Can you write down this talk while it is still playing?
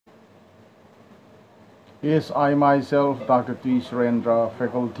Yes, I myself, Dr. T. Surendra,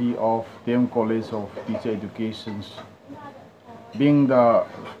 faculty of the M College of Teacher Education, being the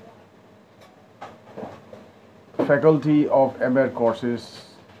faculty of M.Ed courses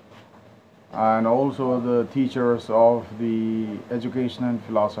and also the teachers of the Education and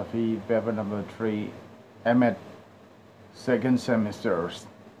Philosophy, paper number 3, M.Ed second semesters.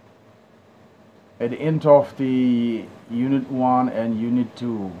 At the end of the Unit 1 and Unit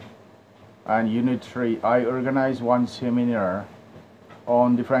 2 and Unit 3, I organized one seminar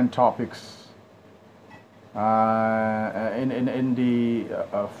on different topics in the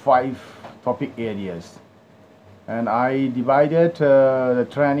 5 topic areas. And I divided the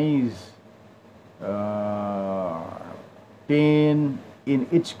trainees 10 in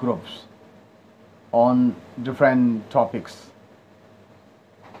each groups on different topics.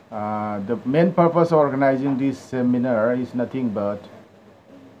 The main purpose of organizing this seminar is nothing but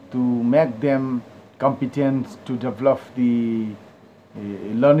to make them competent to develop the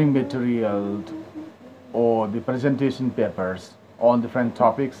learning material or the presentation papers on different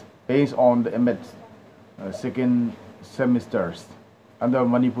topics based on the M.Ed second semesters under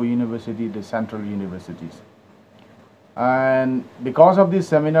Manipur University, the central universities. And because of this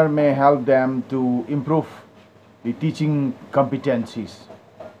seminar may help them to improve the teaching competencies.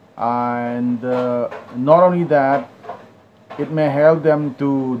 And not only that, it may help them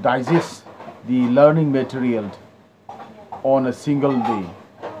to digest the learning material on a single day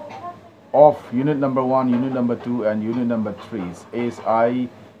of unit number 1, unit number 2, and unit number 3. As I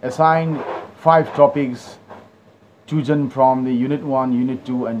assigned 5 topics chosen from the unit 1, unit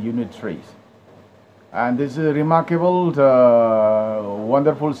 2, and unit 3. And this is a remarkable,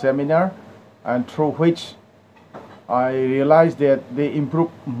 wonderful seminar, and through which I realized that they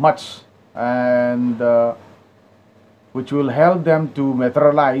improve much, and which will help them to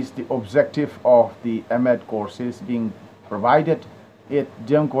materialize the objective of the M.Ed courses being provided at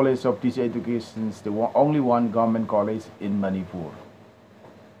Gem College of Teacher Education, the only one government college in Manipur.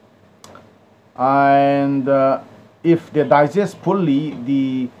 And if they digest fully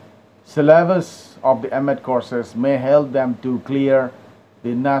the syllabus of the M.Ed courses may help them to clear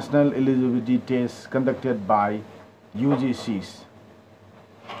the national eligibility tests conducted by UGCs.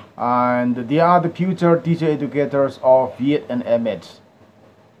 And they are the future teacher educators of B.Ed and M.Ed.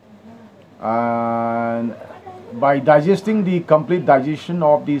 And by digesting the complete digestion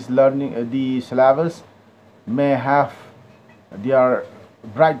of these learning, the syllabus may have their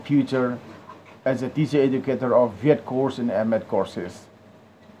bright future as a teacher educator of B.Ed course and M.Ed courses.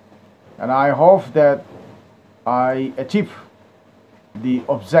 And I hope that I achieve the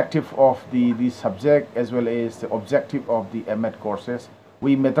objective of the subject as well as the objective of the M.Ed courses.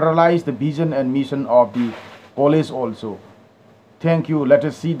 We materialize the vision and mission of the college also. Thank you. Let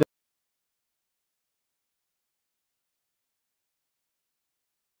us see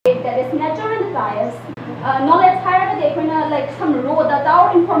that is natural bias. Knowledge hierarchy, like some raw data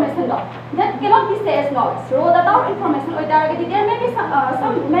or information that cannot be said as knowledge. Raw data or information or target, there may be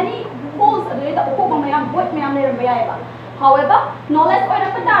some many holes however, knowledge or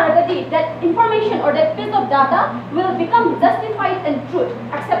that information or that piece of data will become justified and truth,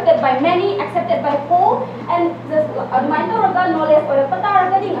 accepted by many, accepted by all, and just knowledge or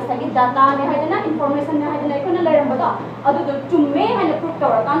data information to me and prove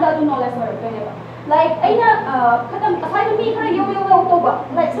knowledge or like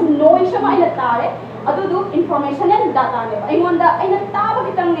like some noise information and data I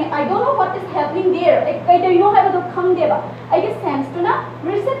don't know what is happening there. I don't have to come there. I get sense to na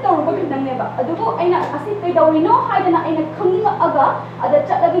reset or what is done never. I don't know how to coming aga other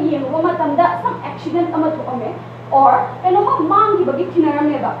chat some accident or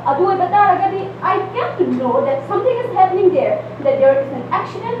I get to know that something is happening there, that there is an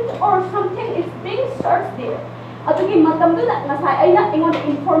accident or something is being searched there.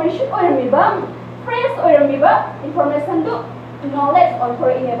 Information or phrase or information to knowledge or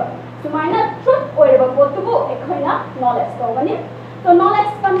for so truth or knowledge. So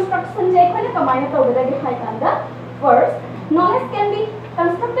knowledge construction first, knowledge can be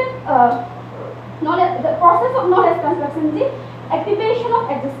constructed. Knowledge, the process of knowledge construction is activation of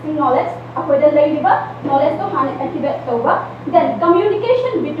existing knowledge. Knowledge to activate then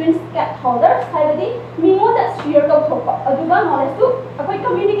communication between stakeholders. Share knowledge to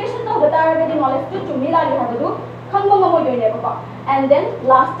communication knowledge to and then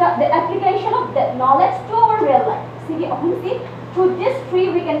last the application of that knowledge to our real life. Through this tree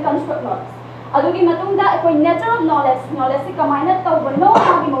we can construct knowledge. Adugi matungda ekoi natural knowledge si kamaina tawba no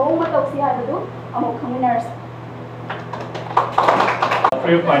magi mawong matawsi habadu amok khaminars.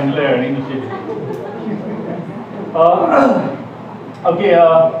 Free fund learning Okay,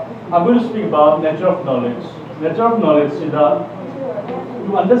 I'm going to speak about nature of knowledge. Nature of knowledge is to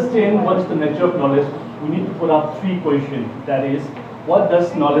understand what is the nature of knowledge, we need to put up three questions. That is, what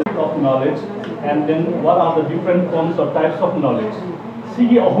does knowledge of knowledge, and then what are the different forms or types of knowledge. See,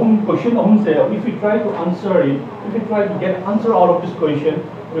 question if we try to answer it, if we try to get answer out of this question,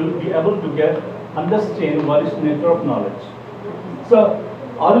 we'll be able to understand what is nature of knowledge. So,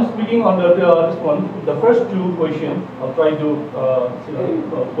 I was speaking on this one. The first two questions, I'll try to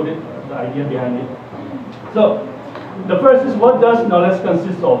put the idea behind it. So, the first is, what does knowledge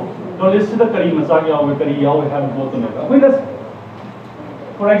consist of? Knowledge is the kari masag yawe kari yawe have both on it.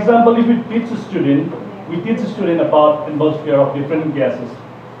 For example, if we teach a student, about atmosphere of different gases.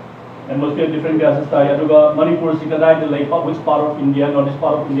 Atmosphere of different gases. Manipur, like which part of India, not this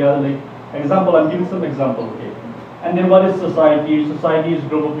part of India. Like example, I'm giving some example. Okay. And then what is society? Society is a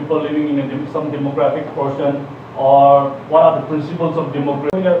group of people living in some demographic portion, or what are the principles of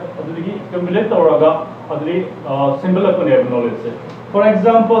democracy? Similar to knowledge. For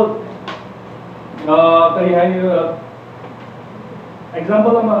example,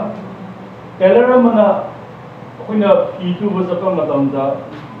 tailor was a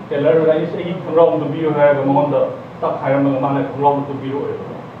tailor is wrong to be among the top higher wrong to be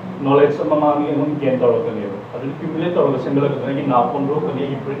knowledge of mamma and gain accumulate or similar to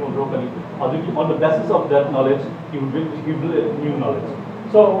on the basis of that knowledge, you will build new knowledge.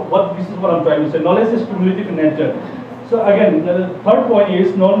 So this is what I'm trying to say. Knowledge is cumulative in nature. So again, the third point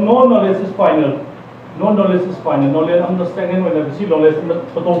is no knowledge is final. No knowledge is final. Knowledge understanding when you see knowledge in the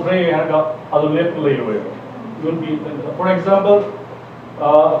other left layer. You will be, for example,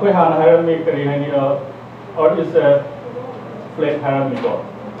 Earth is a flat pyramid. Earth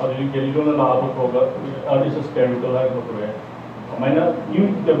is a spherical.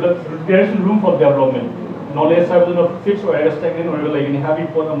 There is room for development. Knowledge has fixed or stagnant or like in heavy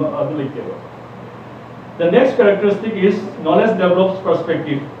for the next characteristic is knowledge develops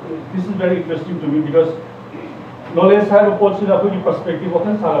perspective. This is very interesting to me because knowledge has a possibility perspective.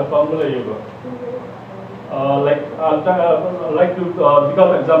 Like I'd like to pick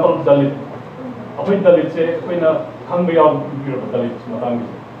up example of Dalit. Dalit say Dalit.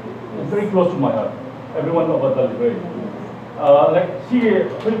 It's very close to my heart. Everyone knows about Dalit, right? Like see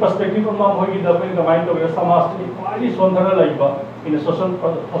perspective from the mind of your samas in a social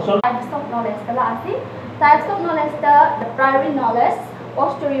Types of knowledge. Types of knowledge, the primary knowledge,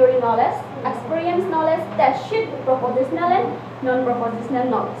 posteriori knowledge, experience knowledge, tacit, propositional and non-propositional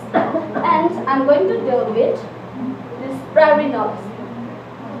knowledge. And I'm going to deal with this primary knowledge.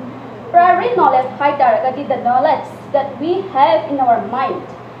 Primary knowledge, the knowledge that we have in our mind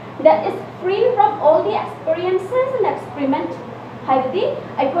that is free from all the experiences and experiments. I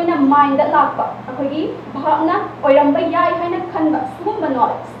mind that lakpa.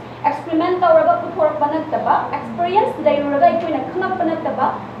 Knowledge. Experiment experience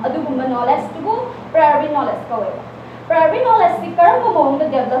knowledge to primary knowledge. Primary knowledge is develop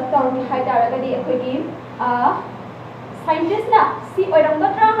scientist na si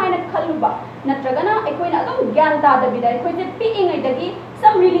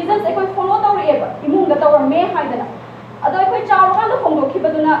some religions follow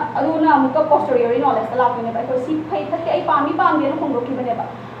posteriori knowledge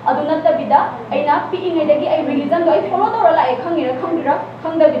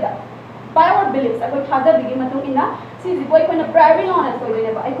religion by our beliefs, primary knowledge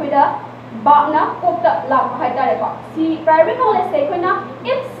Bagna Kopta Lak Haitare. See, private knowledge say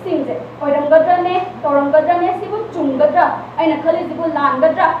if things Orangadra, Torangadra, Sibu Chungadra, and a Kalizibu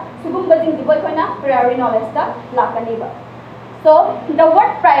Langadra, Subumbazing the Boykoina, prairie knowledge Lakaniba. So the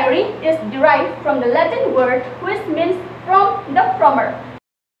word prairie is derived from the Latin word which means from the frommer.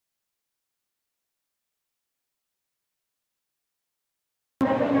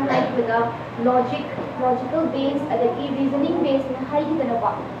 With a logical base, reasoning base,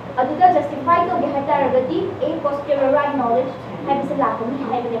 justify a posteriori knowledge.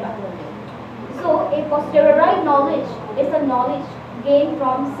 So a posteriori knowledge is a knowledge gained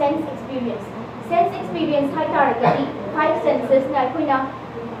from sense experience. Sense experience five senses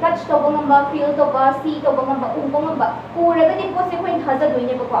touch feel see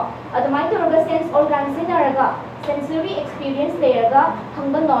sense organs sensory experience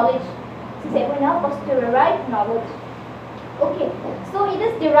knowledge. Posteriori knowledge. Okay, so it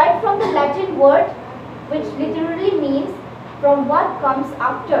is derived from the Latin word which literally means from what comes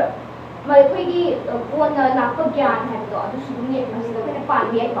after. Experience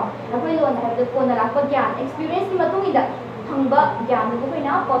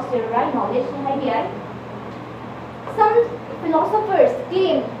posteriori knowledge. Some philosophers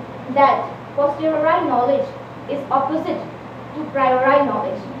claim that posteriori knowledge is opposite to priori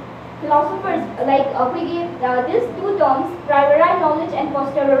knowledge. Philosophers like these two terms, priori knowledge and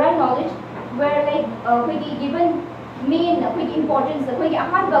posteriori knowledge, were given main importance. Words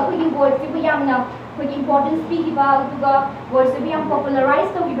importance words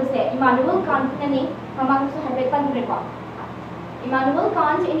popularized Immanuel Kant Immanuel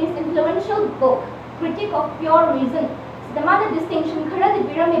Kant, in his influential book Critique of Pure Reason, the matter distinction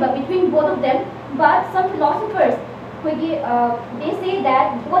between both of them, but some philosophers they say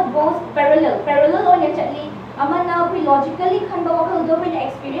that both goes parallel. Parallel or naturally, amana logically khanba wakal do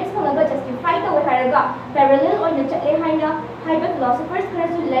experience khalaga justify the haraga parallel or naturally haina philosophers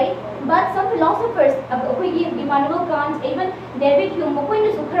lay, but some philosophers Immanuel Kant, even David Hume,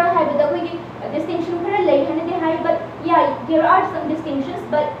 distinction but yeah, there are some distinctions,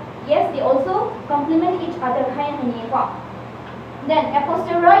 but yes, they also complement each other. Then a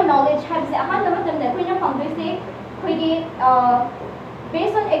posteriori knowledge has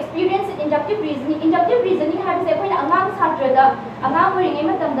based on experience and inductive reasoning. Inductive reasoning has angang satrada, angang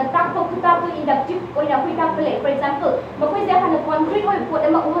inductive for example, concrete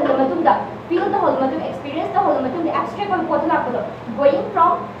feel the experience the abstract going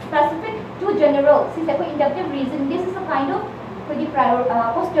from specific to general. Since inductive reason, this is a kind of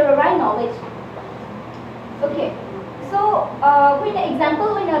posteriori knowledge. Okay. So, when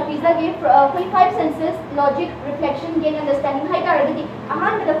example, when Pisa gave 5 senses, logic, reflection, gain, understanding, with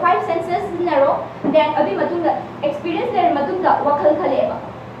the 5 senses narrow, then experience there wakal khaleba.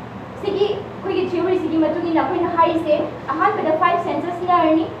 Sigi theory sigi say with the 5 senses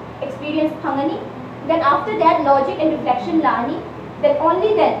learning, experience phangani. Then after that, logic and reflection lani. Then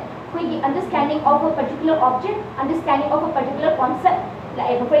only then understanding of a particular object, understanding of a particular concept.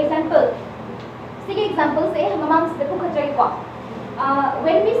 Like for example, example say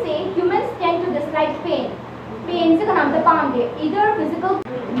when we say humans tend to dislike pain, pain is either physical.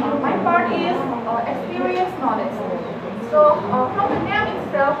 My part is experience knowledge. So from the name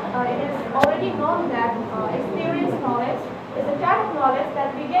itself, it is already known that experience knowledge is a type of knowledge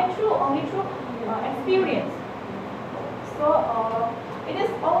that we get only through experience. So it is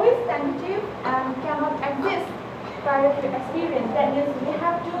always tentative and cannot exist prior to experience. That means we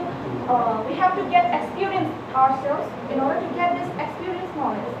have to get experience ourselves in order to get this experience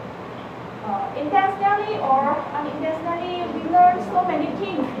knowledge. Intentionally or unintentionally, we learn so many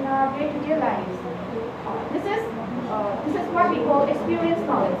things in our day-to-day lives. This is what we call experience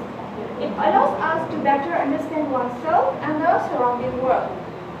knowledge. It allows us to better understand oneself and the surrounding world.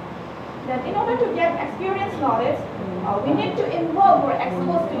 Then, in order to get experience knowledge, we need to involve or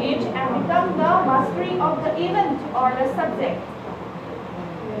expose to it and become the mastery of the event or the subject.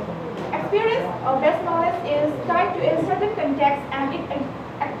 Experience-based knowledge is tied to a certain context, and it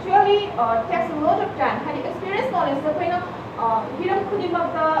actually takes a lot of time. Experience knowledge is hiram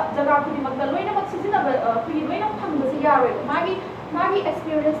khudimagta jaga khudimagta loinamak sizinaba loina phangba si yaroi magi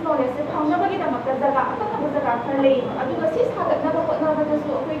experience knowledge se phangnabagi damakta jaga akakaba jaga khar lei aduga si sagatnaba hotnaba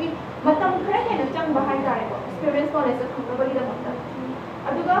dasu akoigi matam khara hena changba haitare experience knowledge se phangnabagi damakta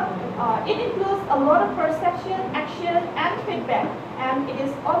aduga it includes a lot of perception, action and feedback, and it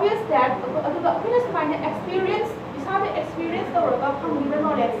is obvious that aduga akuna sumana experience isada experience tawraga phangniba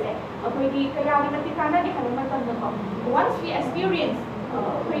knowledge se akoigi kayagi matikana di hanma tandaba once we experience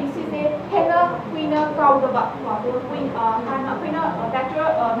better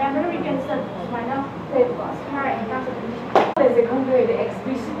memory retention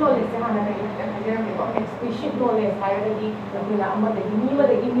explicit knowledge explicit knowledge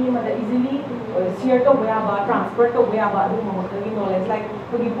easily share transfer knowledge like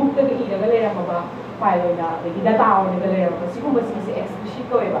book file data explicit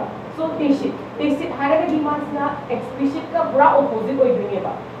so tacit explicit ka pura opposite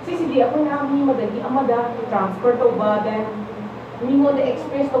transfer then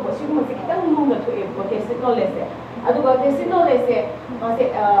express tacit knowledge tacit knowledge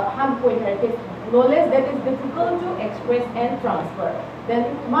hand point knowledge that is difficult to express and transfer then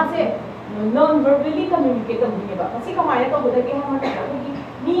non-verbally communicate kasi kamaya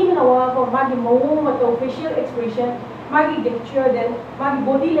facial expression gesture then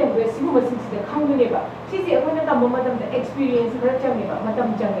body language experience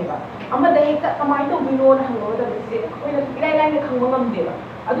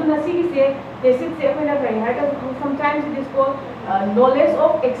sometimes it is called knowledge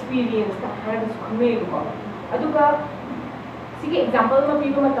of experience Sige example ma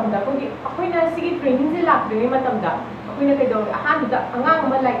pido matamda ako'y na sige training sila training matamda ako'y na kaidaw ahanida angang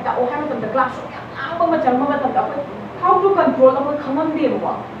ma like ta o ha matamda classroom ang pamachang matamda ako'y how to control ako'y khamamde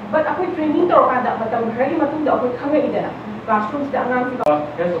mo but ako'y training to kada matam ready matumda ako'y khamay idana classrooms da angang sila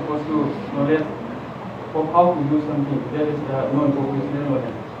as opposed to knowledge of how to do something, that is the non-professional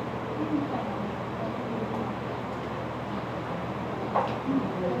knowledge.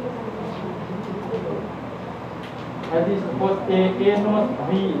 At least suppose A knows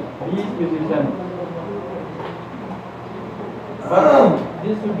B is musician. But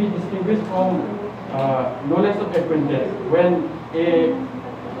this will be distinguished from knowledge of acquaintance when A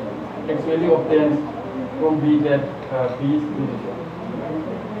actually obtains from B that B is musician.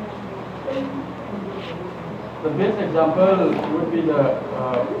 The best example would be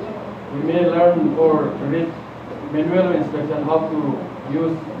we may learn or read manual instruction how to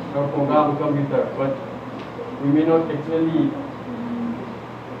use or program a computer, but we may not actually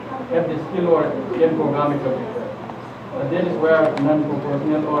have the skill or can program a computer. That is where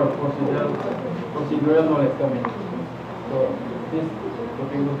non-proportional or procedural knowledge comes in. So this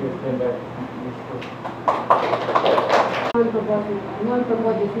topic will be explained by this question.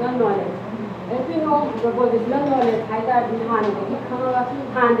 Non-propositional knowledge. As we know, propositional knowledge has that in hand. If you have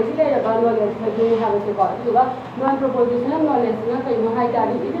knowledge, you have a second. Non-propositional knowledge, it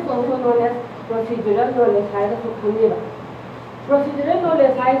is also known as procedural knowledge. Procedural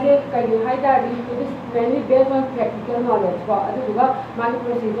knowledge it is mainly based on practical knowledge. Procedural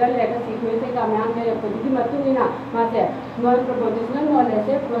sequence non-propositional knowledge,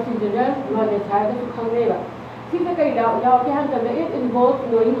 procedural knowledge. It involves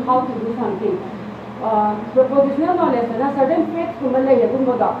knowing how to do something. Propositional knowledge is certain facts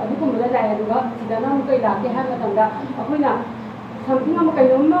something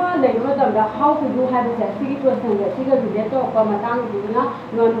how to do habits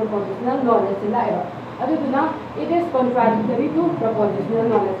non-propositional knowledge. It is contradictory to propositional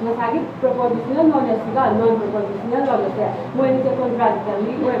knowledge. Propositional knowledge and non-propositional knowledge when it is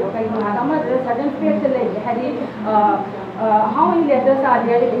contradictory, certain facts how many letters are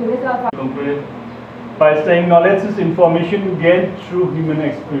there in English alphabet? By saying knowledge is information gained through human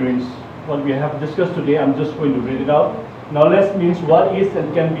experience. What we have discussed today, I'm just going to read it out. Knowledge means what is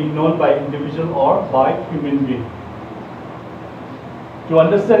and can be known by individual or by human being. To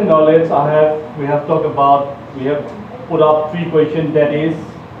understand knowledge, we have put up 3 questions. That is,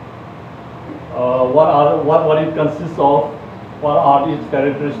 what it consists of, what are its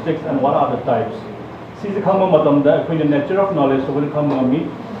characteristics, and what are the types. See the nature of knowledge.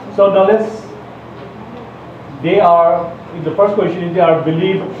 So knowledge, the first question is they are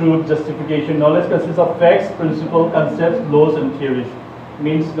belief, truth, justification. Knowledge consists of facts, principles, concepts, laws, and theories.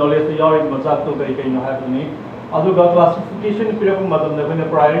 Means knowledge is classification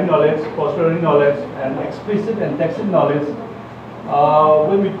prior knowledge, posterior knowledge, and explicit and tacit knowledge.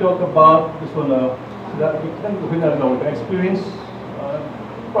 When we talk about this one, experience,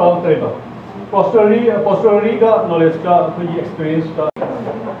 posterior knowledge experience.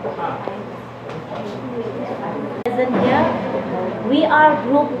 Present here, we are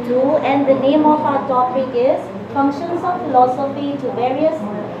group 2 and the name of our topic is Functions of Philosophy to Various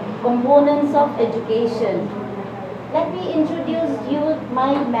Components of Education. Let me introduce you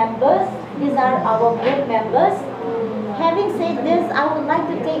my members. These are our group members. Having said this, I would like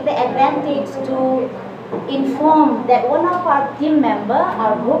to take the advantage to inform that one of our team member,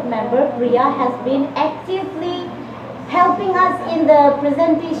 our group member, Priya, has been actively helping us in the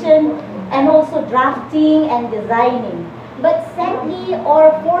presentation and also drafting and designing. But sadly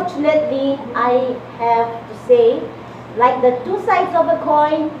or fortunately, I have to say, like the 2 sides of a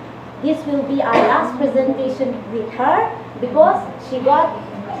coin, this will be our last presentation with her because she got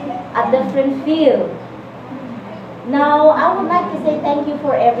a different field. Now, I would like to say thank you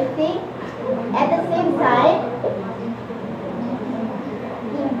for everything. At the same time,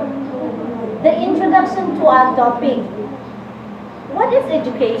 the introduction to our topic. What is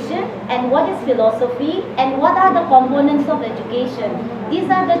education and what is philosophy and what are the components of education? These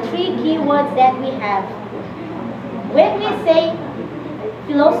are the 3 key words that we have. When we say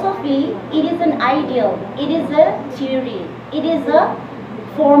philosophy, it is an ideal, it is a theory, it is a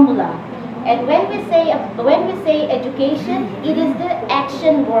formula. And when we say education, it is the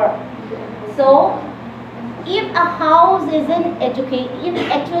action work. So if a house is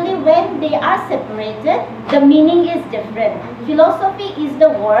actually when they are separated, the meaning is different. Philosophy is the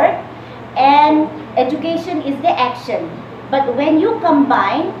word and education is the action. But when you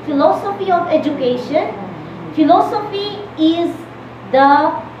combine philosophy of education, philosophy is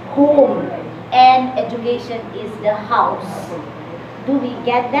the home. and education is the house. Do we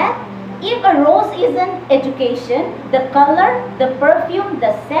get that? If a rose isn't education, the color, the perfume,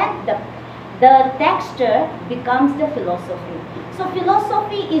 the scent, the texture becomes the philosophy. So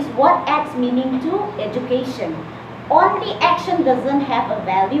philosophy is what adds meaning to education. Only action doesn't have a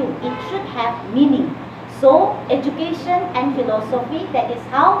value, it should have meaning. So education and philosophy, that is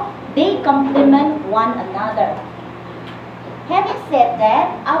how they complement one another. Having said that,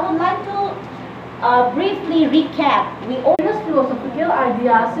 I would like to briefly recap. We various philosophical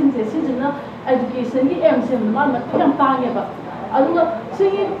ideas in the education the aims in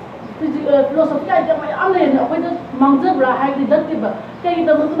the philosophy idea my online appointed Mangzabra had the Dutiba, take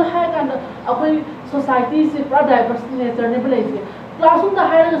the Mutuna and a society is diverse nature nebulated. Classroom the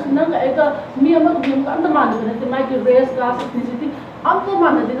higher Nanga Eka, me among them undermined, the might race class ethnicity,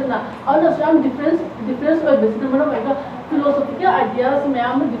 undermined, understand difference of the number of philosophical ideas,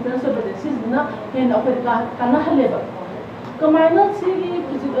 ma'am, difference of the season in Africa level. Combined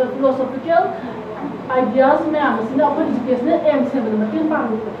philosophical ideas, ma'am, in our education, M7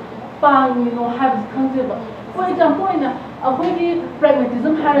 have concept. For example, in a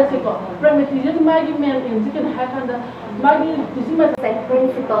pragmatism has a pragmatism, my man in chicken hack and my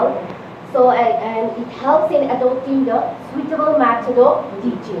principle. So and it helps in adopting the suitable method of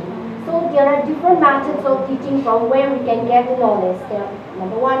teaching. So there are different methods of teaching from where we can get the knowledge.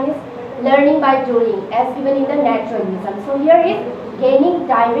 Number one is learning by doing, as given in the naturalism. So here is gaining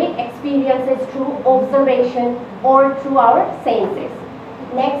direct experiences through observation or through our senses.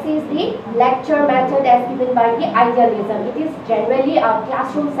 Next is the lecture method as given by the idealism. It is generally a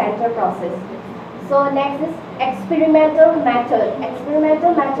classroom-centered process. So next is experimental method.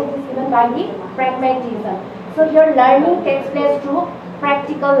 Experimental method is given by the pragmatism. So here learning takes place through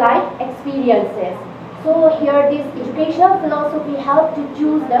practical life experiences. So here this educational philosophy helps to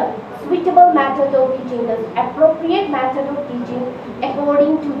choose the suitable method of teaching, the appropriate method of teaching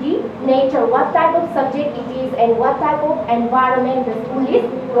according to the nature, what type of subject it is and what type of environment the school is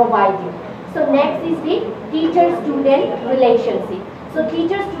providing. So next is the teacher-student relationship. So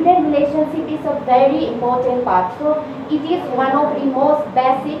teacher-student relationship is a very important part. So it is one of the most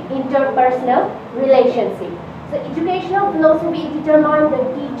basic interpersonal relationship. So educational philosophy determines the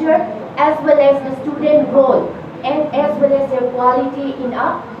teacher as well as the student role and as well as their quality in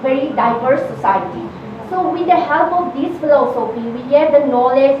a very diverse society. So with the help of this philosophy, we get the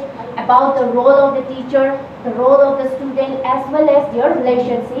knowledge about the role of the teacher, the role of the student, as well as their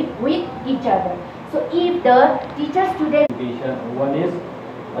relationship with each other. So if the teacher-student education, one is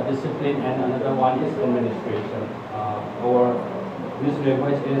a discipline and another one is administration. Our this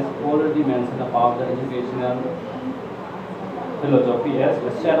language is already mentioned about the educational philosophy as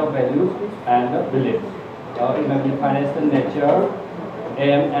a set of values and beliefs. It magnifies the nature,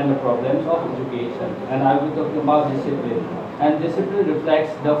 aim and the problems of education. And I will be talking about discipline. And discipline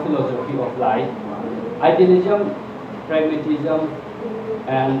reflects the philosophy of life. Idealism, pragmatism,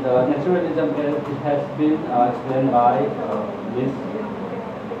 and naturalism, it has been explained by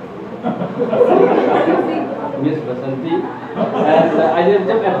Miss Vasanti. And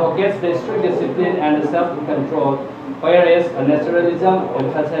idealism advocates the strict discipline and the self-control, whereas naturalism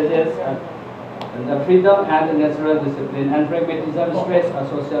emphasizes the freedom and the natural discipline, and pragmatism stresses a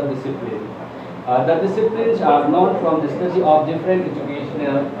social discipline. The disciplines are known from the study of different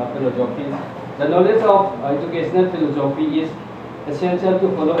educational philosophies. The knowledge of educational philosophy is essential to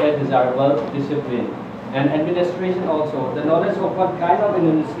follow a desirable discipline. And administration also, the knowledge of what kind of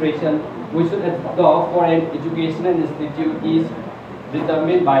administration we should adopt for an educational institute is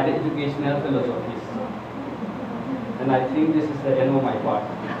determined by the educational philosophies. And I think this is the end of my part.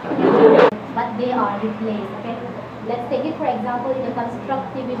 But they are replaced. Okay? Let's take it for example in the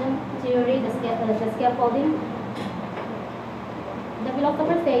constructivism theory, the scaffolding. The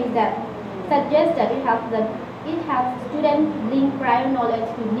philosopher says that suggests that it helps students link prior knowledge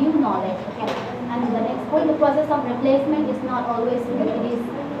to new knowledge. Okay? And the next point, the process of replacement is not always smooth. It is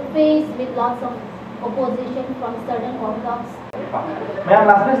faced with lots of opposition from certain orthodox. Ma'am,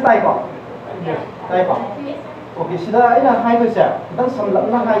 last name type of. Yes. Type of. Okay, sida ina hai ko sa, dan samlap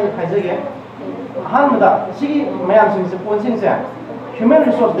na hai jage. Han mada, sigi ma'am sing se pon sing sa. Human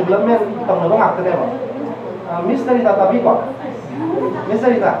resource development tang na ngak ta ba. Mr. Rita tabi ko. Mr.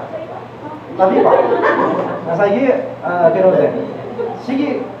 Rita. Tabi ko. Nasa ye kero de.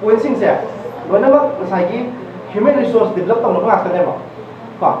 Sigi pon sing sa. Lonamak nasa ye human resource develop tang na ngak ta ba.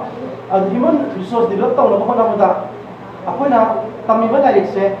 Ko. Human resource develop tang na ko na mada. Akoina tamiba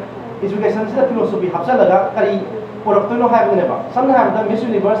direct se education से philosophy Hafsa लगा करी product no HYBE ने बा समना HYBE the miss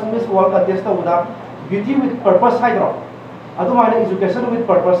universe miss world contest ता उदा beauty with purpose hydro अदु माने education with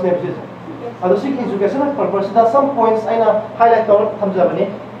purpose ने बिसे adu sig educational purpose da some points aina highlight tor thamjabani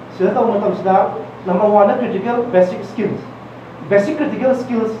sida taw matam sida number 1 critical basic skills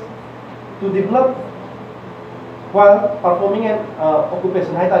to develop while performing an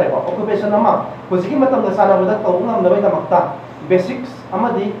occupation hai tare ba occupation ama hojiki matam da sana boda taw ngam da bai tamakta basics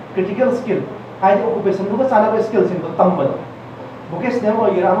amadi critical skill hai occupation du ka sana ba skills in to tambado vocational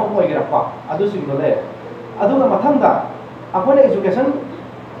oigira ama oigira pa adu sig do le adu ga mathanga apone education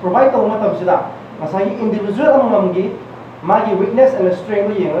provide taw matam sida masai individual amamgi magi weakness and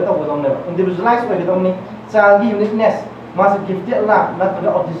strength yeng la taw bodom ne individualized by bodom ni child gi uniqueness mas gifted la natraga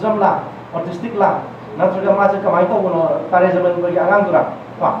autism la autistic la natraga mas kamai taw no tare zaman bagi angang dura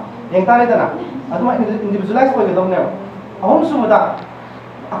pa yang tare dana aduma individualized by bodom ne ahom sumuda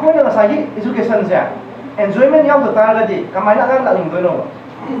apone masai education se enjoyment yaw da tare di kamai na ngang la ling do no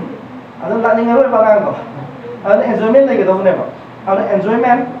adu la ning ro ba ngang do adu enjoyment lai ga do ne ba adu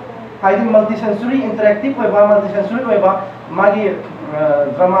enjoyment हाइदिंग मल्टीसेंसरी interactive होइबा मल्टीसेंसरी होइबा मागी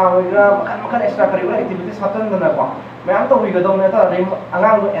drama होइरा मखन extra curricular activities हातन दना को ma'am तो होइगा दो ने त रे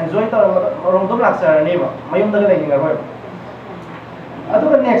अंगांग enjoy त रोंदम लाक्सर ने बा मयुम दगा लेंग रोय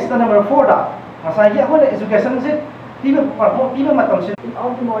अदुगा नेक्स्ट नंबर 4 दा मसागी अखोने एजुकेशन से टीम मतम से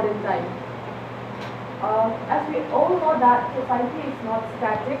of the modern time. As we all know that society is not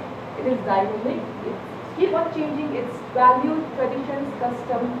static, it is dynamic. It keep on changing its values, traditions,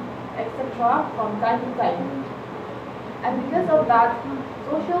 customs, etc. from time to time. And because of that,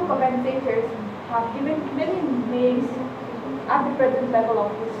 social commentators have given many names at the present level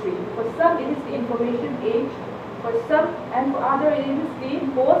of history. For some it is the information age, for some and for other it is the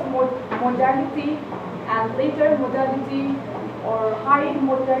post-modernity and later modernity or high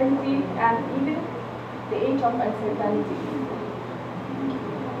modernity and even the age of uncertainty.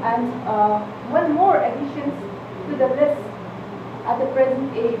 And one more addition to the list at the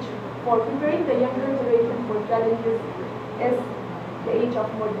present age for preparing the younger generation for challenges is the age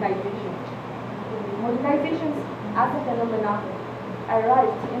of modernization. Modernization as a phenomenon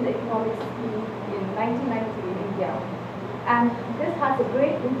arrived in the economic scene in 1990 in India, and this has a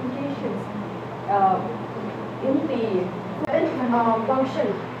great implications in the function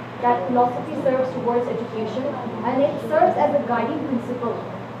that philosophy serves towards education, and it serves as a guiding principle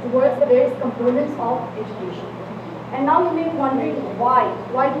towards the various components of education. And now you may be wondering why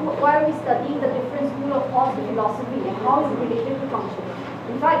are we studying the different school of thought in philosophy and how is it related to function?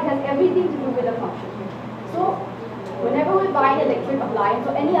 In fact, it has everything to do with the function. So, whenever we buy an electric appliance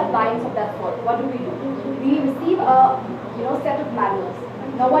or any appliance of that sort, what do? We receive a set of manuals.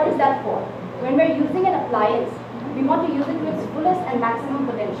 Now, what is that for? When we're using an appliance, we want to use it to its fullest and maximum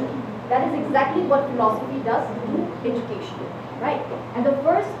potential. That is exactly what philosophy does to education, right? And the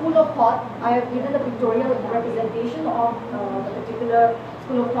first school of thought, I have given a pictorial representation of the particular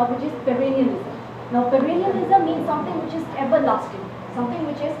school of thought, which is perennialism. Now, perennialism means something which is everlasting, something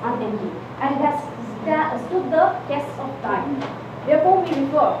which is unending, and it has stood the test of time. Therefore, we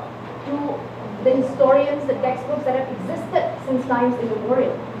refer to the historians, the textbooks that have existed since times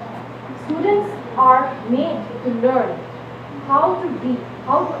immemorial. Students are made to learn how to read,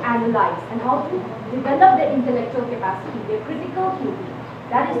 how to analyze, and how to develop their intellectual capacity, their critical thinking.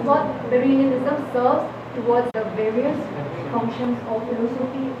 That is what perennialism serves towards the various functions of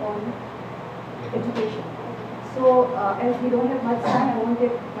philosophy on education. So, as we don't have much time, I won't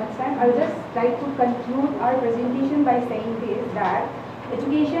take much time. I would just like to conclude our presentation by saying this, that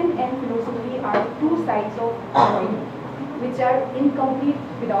education and philosophy are two sides of a coin, which are incomplete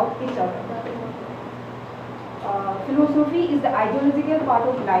without each other. Philosophy is the ideological part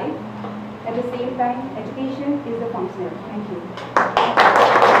of life. At the same time, education is the functional. Thank you.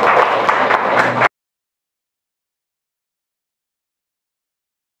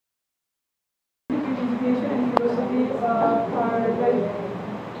 Education and philosophy are like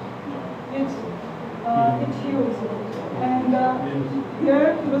it's huge, and here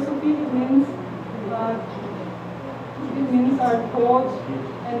philosophy means our thoughts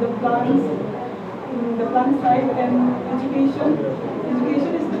and the plans. The plant side, and education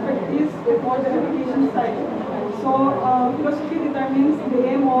is the practice or the education side. So philosophy determines the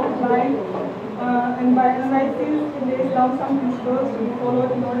aim of life, and by analyzing it lays down some principles to be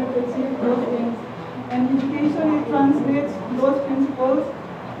followed in order to achieve those aims. And education, it translates those principles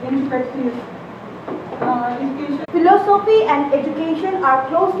into practice. Philosophy and education are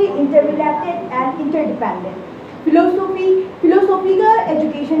closely interrelated and interdependent. Philosophy ka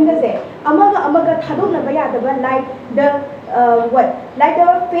education ka se amaga thadok na bayadaba like the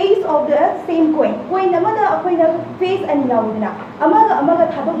face of the same coin amada akoy na face and yaudna amaga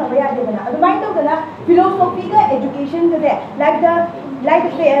thadok na bayadaba na adumay to kana philosophy ka education ka se like the like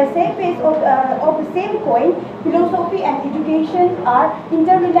the same face of the same coin, philosophy and education are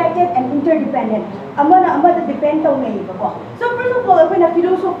interrelated and interdependent. Amana amada depend on me. So first of all, when a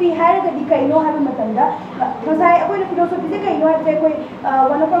philosophy had the kaino have a matanda, because I when a philosophy the kaino have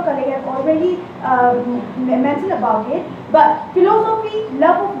one of our colleagues have already mentioned about it. But philosophy,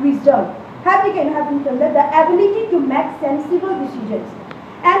 love of wisdom, have the kaino have the ability to make sensible decisions.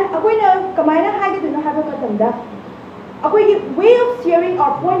 And akoina kamaina hage do na have matanda. Akoigi way of sharing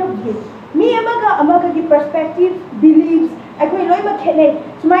our point of view. Me amaga ki perspectives, beliefs, akoi loi ma khene.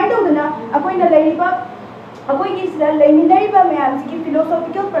 Sumai do na akoina laiba akoigi sila laiminaiba mayam ki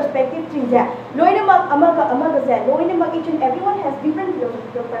philosophical perspective chinja. Loina mak amaga za. Loina mak each and everyone has different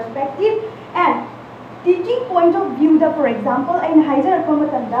philosophical perspective and teaching point of view da, for example, in Heiser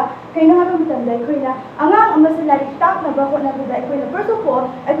Komatanda, Kainaha Matanda, Quina, Among Amasalari Tak Naba, first of all,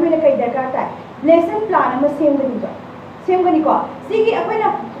 I will a Kaidakata. Lesson plan, I'm a same Ganiba. Same Ganico. See, a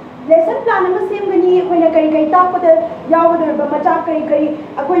lesson plan, I'm a same Gani, when a Kai talk with the Yawada, Bamachaka,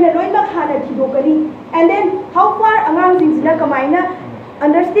 a Quina Loima Hana Tidokari. And then how far Among things Nakamina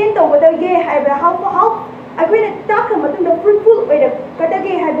understand the whether gay have how I will talk about the fruitful way of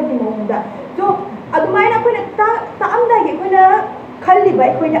Katake had the so adumai na koi ta amda ye koi na khalli bai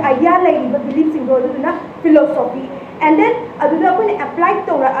koi na idea lai ba beliefs in go na philosophy and then aduna koi na apply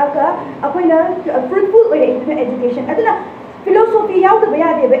to ra aga koi na fruitful way in education aduna philosophy yaw da ya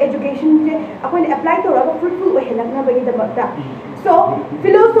de ba education je koi na apply to ra fruitful way lagna ba da bakta so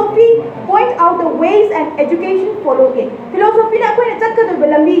philosophy point out the ways and education follow it philosophy na koi na chat ka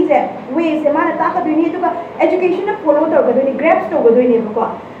do lambi je ways se mana ta ka do ni to ka education na follow to ga do ni grasp to ga do ni ba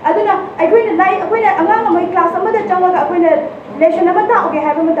ko aduna aikoina lai akoina angang amai class amada changaga akoina lesson amata oge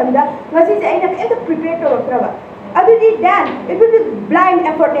have matamda ngasi se aina kenta prepare to raba adudi then it will be blind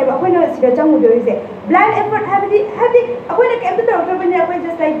effort neba akoina sida changu do ise blind effort have the akoina kenta to raba ne akoina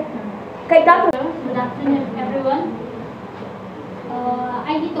just like kai ta Good afternoon everyone.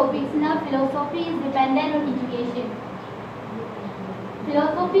 ID topics na philosophy is dependent on education.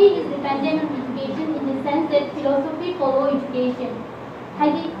 Philosophy is dependent on education in the sense that philosophy follow education.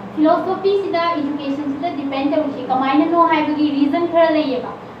 Haidi philosophy sida education sida depend on kamaina no haibagi reason khara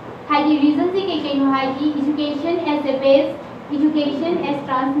layeba haidi reason se kai no haidi education as a base, education as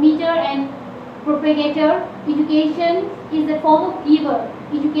transmitter and propagator, education is a form of giver,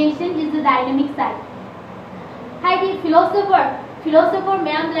 education is the dynamic side. Haidi philosopher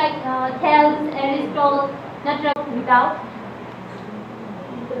ma'am like Thales, Aristotle, not without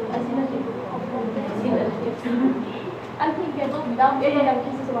unthinkable without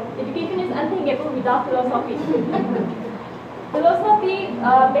education is unthinkable without philosophy. Philosophy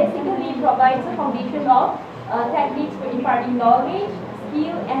basically provides a foundation of techniques for imparting knowledge,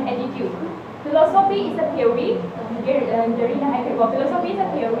 skill, and attitude. Philosophy is a theory. Philosophy is a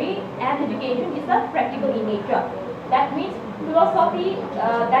theory, and education is a practical in nature. That means philosophy,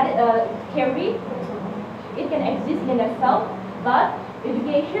 theory, it can exist in itself, but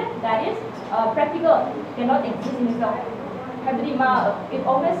education, that is practical, cannot exist in itself. It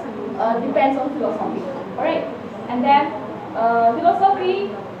always depends on philosophy. Alright, and then philosophy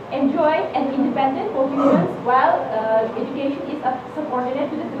enjoys an independent coherence while education is subordinate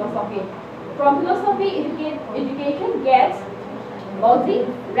to the philosophy. From philosophy, education gets logic,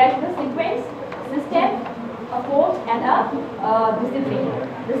 rational sequence, system, approach, and a discipline.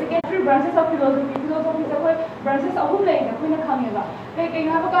 The secondary branches of philosophy is branches of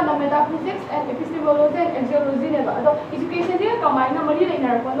metaphysics and epistemology and axiology. Education is combined metaphysics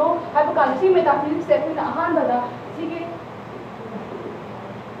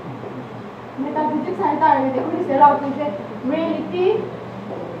metaphysics reality,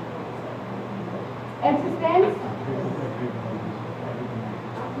 existence.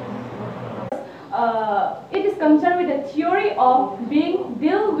 It is concerned with the theory of being,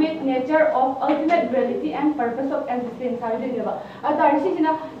 deal with nature of ultimate reality and purpose of existence.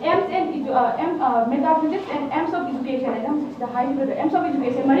 Metaphysics and M's of education. M's of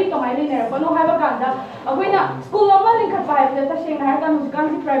education. Mari kamai le kono haiba kanda. Akoina school ama link pa hai ta sheng na kan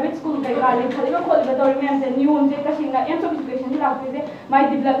hukan private school kai ka le khaliba kholiba dori me am new on je ta sheng na M's of education la pe my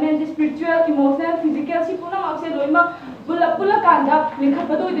development spiritual, emotional, physical si puna ma se loima pula kanda link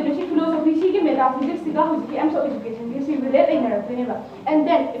pa do de si philosophy si ke metaphysics siga huki M's of education is relate in our and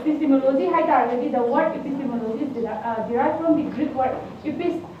then epistemology hai target the word epistemology is derived from the Greek word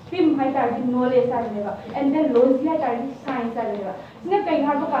epistem hai target knowledge and then logy hai target science sine kai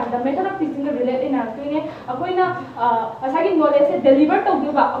har ko kanda method of teaching relate in our akoina asagi knowledge se deliver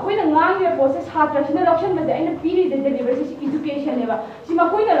to ba akoina ngang ye process hatra sine loction ba aina piri de deliver se education ne ba sima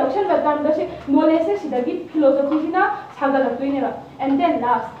koina loction ba kan da se knowledge se sidagi philosophy sina sagalak to ne ba And then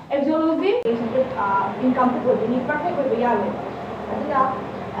last, exology is incomparable. You need perfect with reality.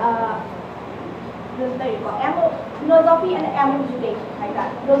 Philosophy and education like that.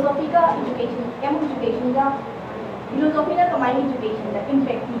 Philosophy education, education philosophy na combine education the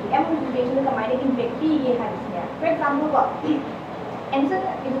impact education na combine impact for example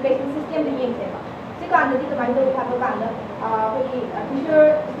education system the yeng se Kanda di kamay do kado kanda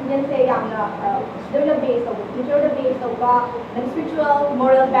teacher student say student based of teacher based of and spiritual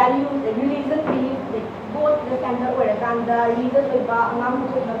moral values the religion beliefs the both the center where kanda religion with ba angam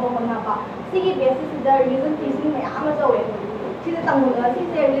ko na ko na ba sige basis the religion teaching may ama so si the tang si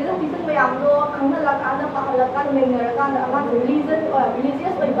religion teaching may amlo khangna la kanda pa hala kan me ngar kanda angam religion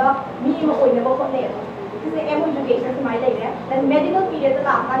religious with ba mi ma ko na ba ko ne This is education से मायने है then medical period तो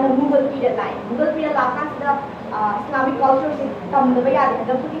लाका ना Mughal period Laka से Islamic culture से तम दबे याद है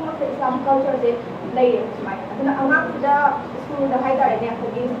जब तुम लोग Islamic culture से ले रहे हो मायने तो अंगाम से school द हाई डाले हैं तो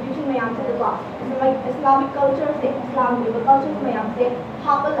institution में यहाँ से तो Islamic culture से Islamic culture में यहाँ से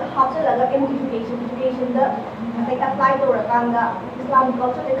हापल लगा education the like apply to रकान the Islamic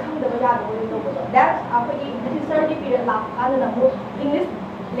culture से खंड दबे याद हो तो that आपकी research period लाका ना वो English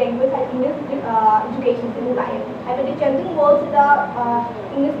language and English education से मुलाये है तो changing words the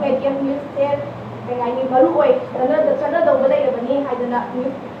English medium English से कहीं नहीं मरु हुए चना दो बड़े बनी है तो ना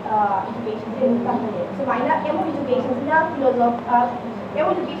English education से निकल रहे so मायना education से ना philosophy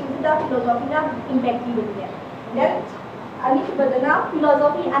education से ना philosophy ना impact ही होती है then अनिश बदना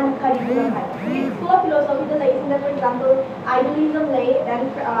philosophy and curriculum है school of philosophy तो like for example idealism like then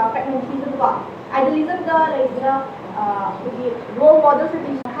pragmatism का idealism का लाइक role model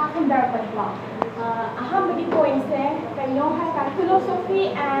से half and dark but aham bagi points है कईयों है philosophy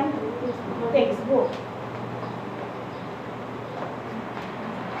and textbook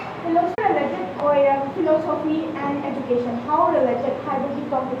philosophy related or philosophy and education how related है बगी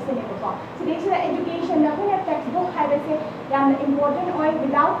topics से निकल so देखिए education ना कोई textbook है वैसे याम important और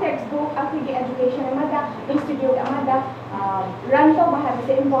without textbook आपकी के education हमारा institute हमारा run तो बाहर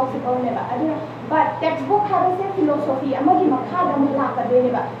से impossible नहीं बा but textbook है वैसे philosophy हमारी मक्खा दमुला कर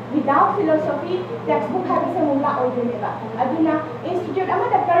देने बा without philosophy textbook है वैसे मुला और देने बा अभी ना institute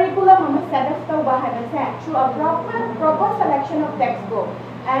हमारा curriculum हमें set up तो बाहर से through a proper selection of textbook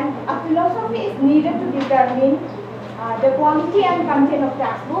and a philosophy is needed to determine the quality and content of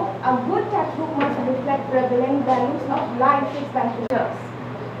textbook. A good textbook must reflect prevailing values of life expectations.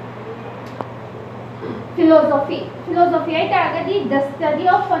 Philosophy is the study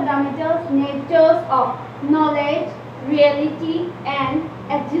of fundamentals, natures of knowledge, reality, and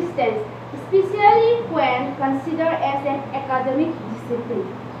existence, especially when considered as an academic discipline.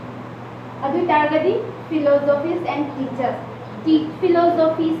 Adu targadi philosophies and teachers.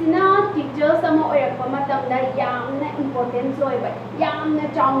 Philosophies na teachers sama oyak matamda yamna important so iba yamna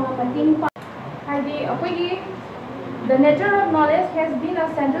chawna mating pa hadi apoi the nature of knowledge has been a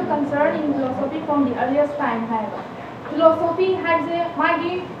central concern in philosophy from the earliest time haiba philosophy has a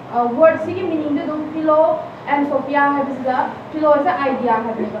magi word sigi meaning the philo and sophia has the philo is an idea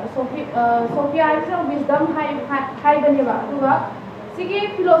haiba sophia is a wisdom hai baniba duga sigi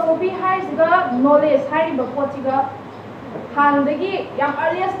philosophy has the knowledge haiba pochiga हांदगी yam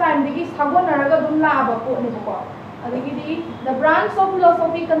earliest time दगी सागोन Narga दुमला आबा पोने बको अदगी the branch of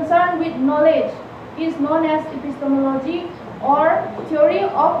philosophy concerned with knowledge is known as epistemology or theory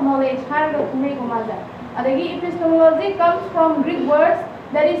of knowledge harga kumai kumaza adagi epistemology comes from Greek words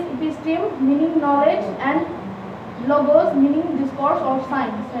that is episteme meaning knowledge and logos meaning discourse or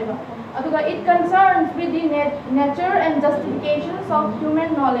science aduga it concerns with the nature and justifications of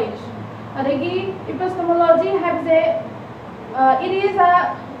human knowledge adagi epistemology has a it is a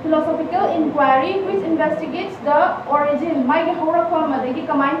philosophical inquiry which investigates the origin, my horakam, the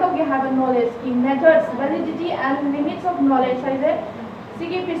command of have knowledge, methods, validity, and limits of knowledge. I say,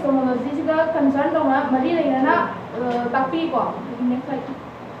 Sigi epistemology is concerned on Marina Tapi. Next slide.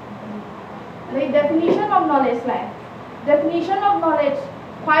 The definition of knowledge line. Definition of knowledge.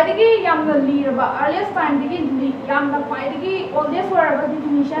 Paidagi yamna leader, but earliest time digi yamna paidagi oldest word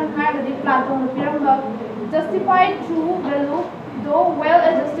definition had the Platon pyramid. Justified true value, though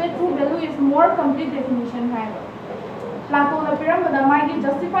well-adjusted true value is more complete definition. Platon pyramid might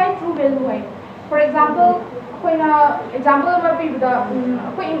justified true value. For example, example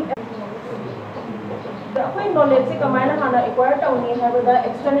knowledge se kamana hana acquire tawni haiba da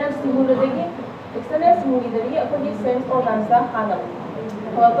external stimuli dagi sense organs da hana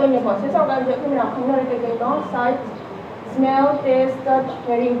sense organs akoi na khamna ke no sight smell, taste, touch,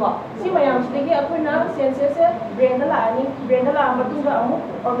 hearing ko. Si mayam sige ako na senses se brain na la matuga amu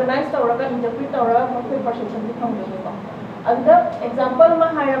organize tawra ka interpret tawra makoi perception di thong ko. Under example ma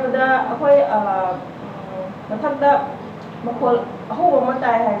hairabada akhoi mathakda makol aho ma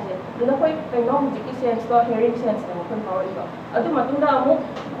tai haise duna khoi kaino hujiki sense ko hearing sense na khoi pawriba adu matunda amu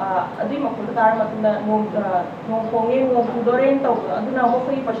adu makol tar matunda nom ponge nom doren taw aduna amu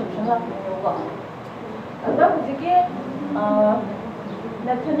khoi perception ha ko adu hujiki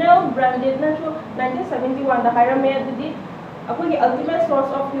national branded na 1971 da hairame adu akhoi ultimate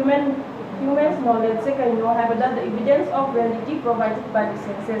source of human's knowledge se kaino haibada the evidence of reality provided by the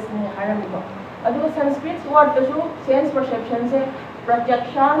senses ni haramiko adu Sanskrit word to sense perception se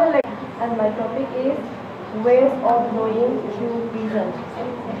pratyaksha like. And my topic is ways of knowing through reason.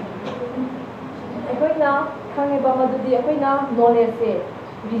 Akoina khangeba madudi akoina knowledge se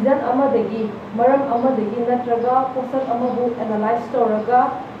reason amadagi maram amadagi natraga posan amabu analyze toraga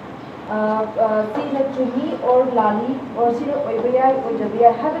see naturally or lali or see oibaya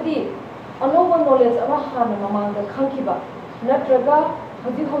ojabiya habadi anova knowledge ama hana mamanga khangkiba natraga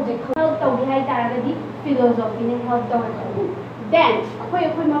haji haji help tawdi hai taragadi philosophy ne help tawdi then akhoi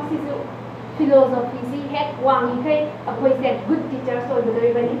maksi su philosophy si hek wangi kai akhoi set good teachers or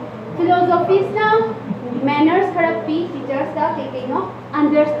delivery philosophies na manners therapy teachers da ke no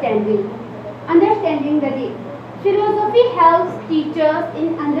understanding the philosophy helps teachers in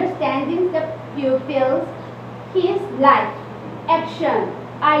understanding the pupils his life action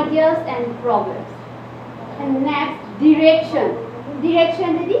ideas and problems. And next, direction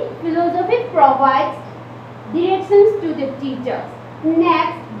the philosophy provides directions to the teachers.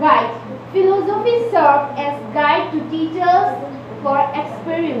 Next, guide philosophy serves as guide to teachers for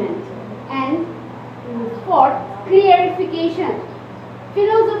experiment. And fourth, clarification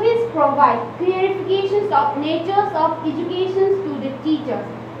philosophies provide clarifications of natures of education to the teachers.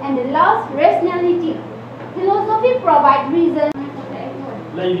 And the last, rationality philosophy provides reason.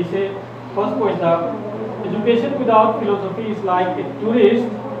 Like we say, first point, education without philosophy is like a tourist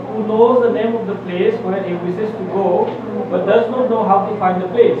who knows the name of the place where he wishes to go, but does not know how to find the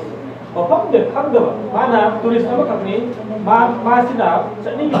place. Mafam de khangdaba, mana tourist ama khangni, ma sina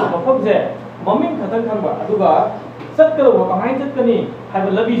chani ki mafam je, maming khatang khangba, aduga satkaro kamai chatkani,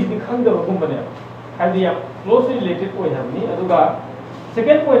 haiba labi si khangdaba kumbane, haiba ya closely related point hamni, aduga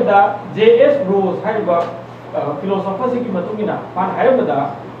second point da J.S. Rose haiba philosophers ki matungina, man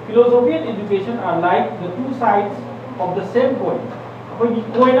haibada philosophy and education are like the two sides of the same coin.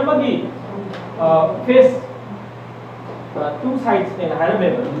 Coin amagi face two sides in higher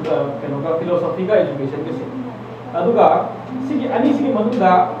philosophy ka education kasi. Aduga sigi ani sigi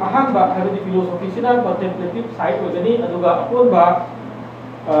manunda ahangba habidi philosophy sina contemplative side ko gani aduga aponba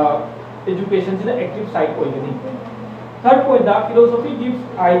education sina active side ko gani. Third point, the philosophy gives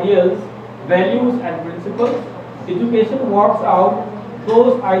ideals, values and principles. Education works out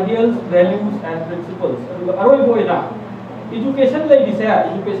those ideals, values and principles. Aroi boy na education lay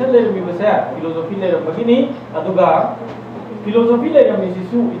disaya, education lay mi basaya, philosophy lay bagini, aduga philosophy lay mi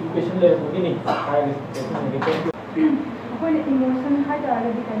sisu, education lay bagini. When emotion had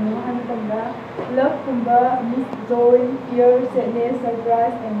already love kumba, joy, fear, sadness,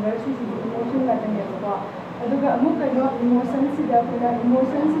 surprise, anger, emotion that aduga amuk kaino emotion sida kuna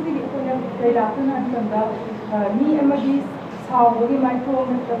emotion sidi kuna kaila kuna tanda ni amagi sawgi mai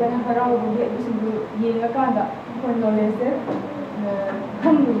thong tabana harau gi adusindu yenga kanda kon knowledge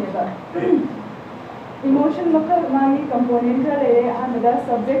khamduneba emotion makal mani component le another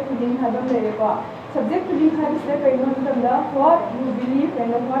subject feeling hadam le ko subject feeling hadis le kaino tanda what you believe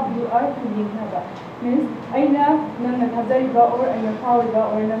and what you are feeling haba means aina nanna thajaiba or aina phawriba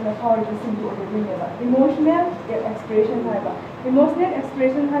or nanna phawriba sindu odineba emotional expression haba emotional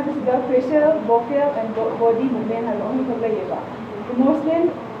expression has the facial vocal and body movement have only kagayeba emotional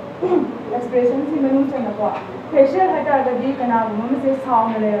expression si manu chana ko facial hata gadi kana mum se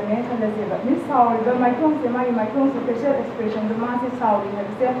sound le me khalajeba means sound the microphone se mari microphone se facial expression the ma se sound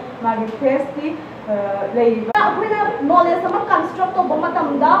se mari face ki knowledge construct of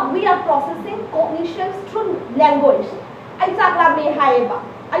we are processing cognitions through language. I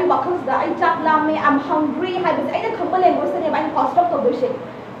I'm hungry. I language construct of this.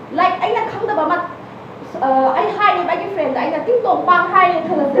 Like I hide my friend. I think don't bang hide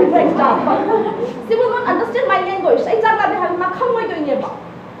for example. She will not understand my language.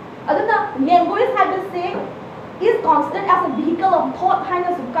 Language is considered as a vehicle of thought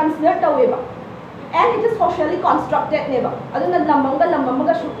considered away. And it is socially constructed never. Other than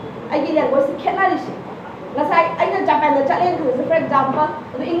Lamanga should I get language canalishi. I Japan the challenge for example,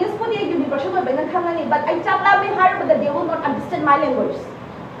 the English for the universal but I chat me hard but they will not understand my language.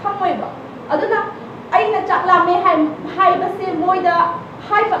 Come over. Other than I chat me high the same way the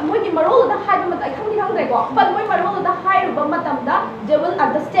moigi marol da hai ma ai khang khang dai ko but moi marol da hai ru ba matam da they will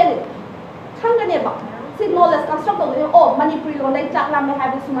understand it khang ga ne ba si knowledge construct ko oh Manipuri lo dai chak lam me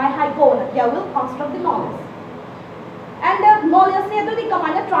have sungai hai ko na they will construct the knowledge and the knowledge ne to di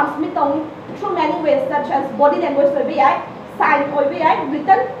kamana transmit through many ways such as body language or bi sign or bi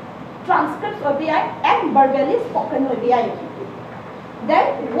written transcripts or bi and verbally spoken or bi then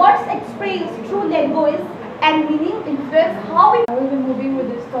words expressed through language and meaning influence how we I will be moving with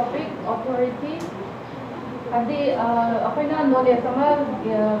this topic, authority. The knowledge,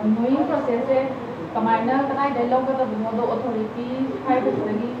 knowing process, kamana kanai dialogue ka the authority, hai ka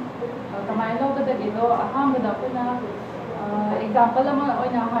sagi, kamana ka the gido, aham ka apna example ama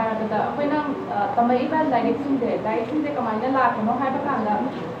oina hire ka apna tamai ba direction de kamana la ka no hai ba kanga,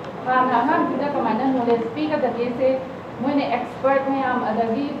 kanga aham kita kamana knowledge speak ka the se मोइने expert ma'am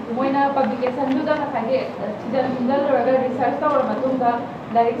अदगी Moina publication दुदा का खागे season single रगा research तौर मतुंगा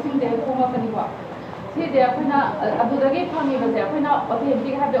direction दे खोमा कनिवा सिदे अखना अदुदगी फमी बसे अखना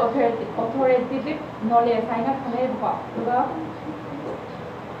authentic have the authoritative knowledge हाइना खले बा दुगा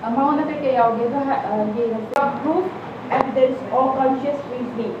amount पे के याओगे तो ये proof evidence or conscious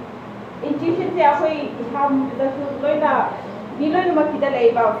reasoning intuition से अखोई हम दसु लोइना निलोइन मकिदा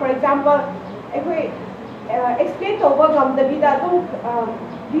लेबा for example अखोई explain to ba gam da bida to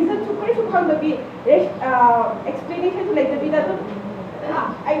reason to kare su khang da bi explanation to like da bida to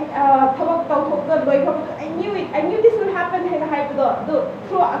I thabak tau thok da loi kham I knew this will happen hai hai do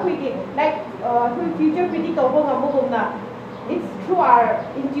through akhui ki like through future predict to ba gam bo na it's through our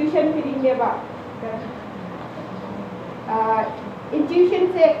intuition feeling ne ba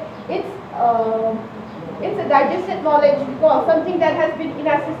intuition say it's a digested knowledge because something that has been in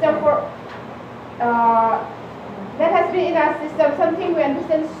our system for something we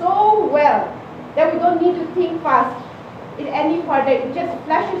understand so well that we don't need to think fast any further. It just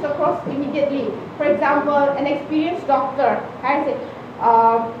flashes across immediately. For example, an experienced doctor has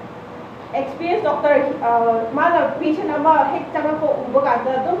experienced doctor mana patient ama hek changa ko uba ka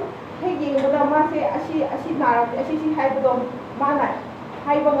da dum hek yeng da ma se ashi nara ashi hai do mana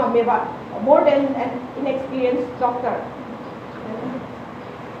hai ba ngame ba more than an inexperienced doctor.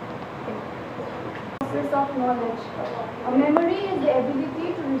 Of knowledge. Memory is the ability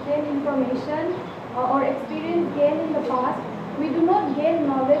to retain information or experience gained in the past. We do not gain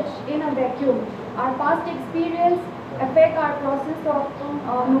knowledge in a vacuum. Our past experience affect our process of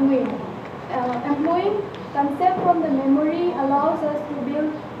knowing. Employing concept from the memory allows us to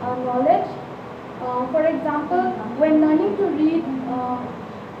build knowledge. For example, when learning to read,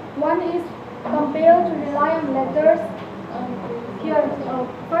 one is compelled to rely on letters. Here,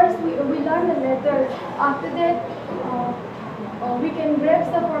 first we learn the letters. After that, we can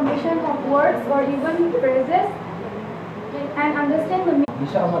grasp the formation of words or even phrases and understand the meaning.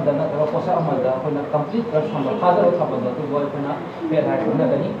 Bisa amada na pero posa amada ko na complete rush hamba father of amada to boy ko na fair hai ko na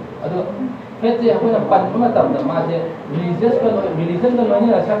gani ado fair je ko na pan ma tam da ma je religion ka no ni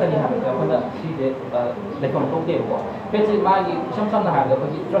asa ka ni ha ko na si de le kom to ke ko fair je ma gi sam na ha ga ko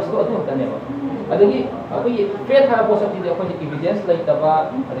trust ko to ta ne ba adagi akoi fair ha posa ti de ko ni evidence lai ta ba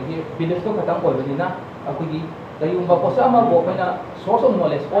adagi belief to khatang ko ni na akoi gi kayong ba posa ma bo ko na source of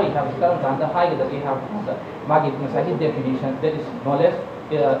knowledge oi ha ka kan da hai ga da ha ma gi masagi definition that is knowledge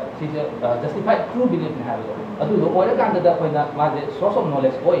justified true belief in habit. Adu lo oira kan da ko na ma de source of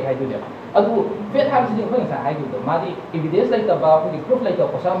knowledge oi hai du ne adu faith habit ni ko sa hai du ma di evidence lai ta ba ko di proof lai ta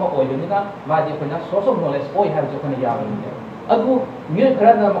ko sa ma oi ni na ma di ko na source of knowledge oi hai du ko na ya ni adu mi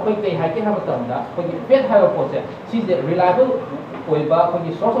khara na ma ko kai hai ke ha ma tam da ko di faith ha ko se si de reliable oi ba ko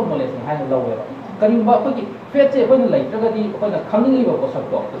di source of knowledge ni hai na lo wa kari ba ko di faith se ko na lai ta ga di ko na khang ni ba ko sa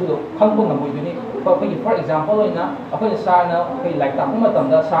to adu khang bo na mo du ni for example na akoi sa na kai like ta ma tam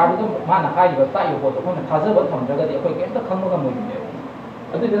da sa du ma na hai ba ta yo ko to ko na thaja ba tham jaga de akoi ke ta khang ga mo ni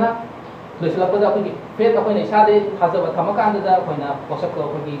adu dina lesla ba da akoi faith akoi na sa de thaja ba tham ka anda da akoi na ko sa ko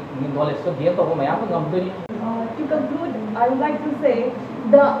akoi knowledge to gain to ma ya ngam do ni. To conclude, I would like to say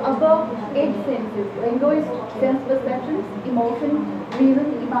the above 8 senses, language, sense perceptions, emotion, reason,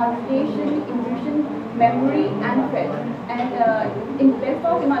 imagination, intuition, memory, and faith. And in place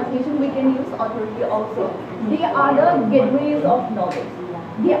of imagination, we can use authority also. They are the gateways of knowledge.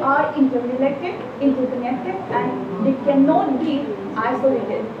 They are interrelated, interconnected, and they cannot be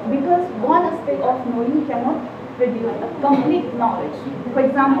isolated because one aspect of knowing cannot produce a complete knowledge. For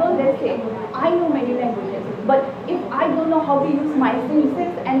example, let's say I know many languages, but if I don't know how to use my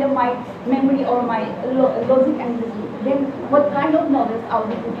senses and my memory or my logic and reasoning, then what kind of knowledge I will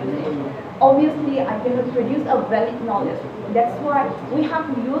be producing? Obviously, I cannot produce a valid knowledge. That's why we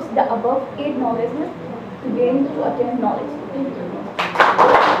have to use the above 8 knowledges to attain knowledge. Thank you.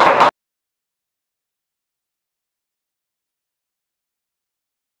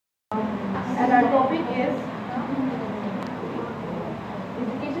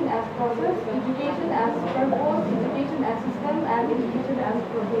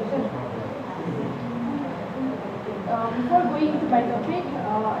 my topic,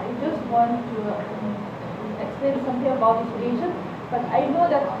 I just want to explain something about education. But I know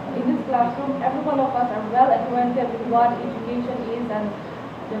that in this classroom, every one of us are well acquainted with what education is and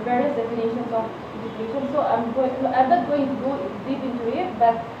the various definitions of education. So I'm not going to go deep into it,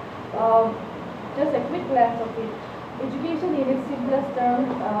 but just a quick glance of it. Education, in its simplest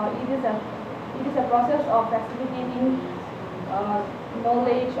terms, it is a process of facilitating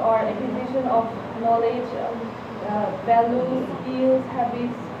knowledge or acquisition of knowledge, values, skills,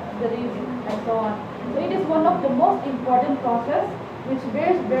 habits, beliefs, and so on. So it is one of the most important process which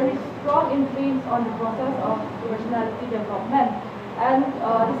bears very strong influence on the process of personality development. And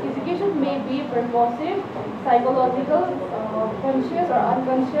this education may be purposive, psychological, conscious or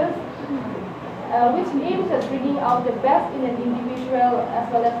unconscious, which aims at bringing out the best in an individual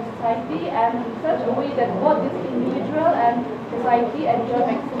as well as society, and in such a way that both this individual and society enjoy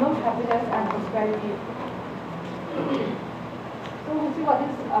maximum happiness and prosperity. So we see what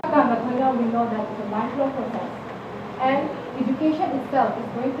is we know that it's a lifelong process, and education itself is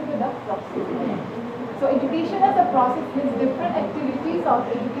going to be the process. So education as a process means different activities of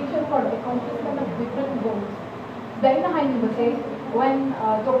education for the accomplishment of different goals. Then when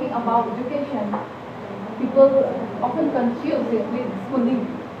talking about education, people often confuse it with schooling.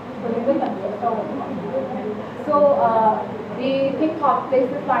 So they think of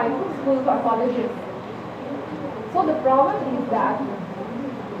places like schools or colleges. So the problem is that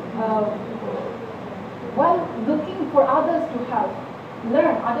while looking for others to help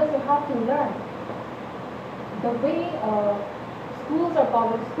learn, others to help to learn, the way schools or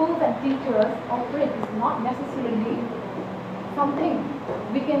college, schools and teachers operate is not necessarily something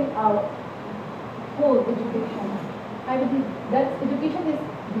we can hold education. I believe that education is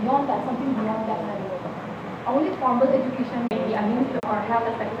beyond that, something beyond that level. Only formal education may be used or have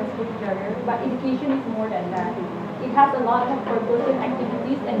a successful career, but education is more than that. It has a lot of purposive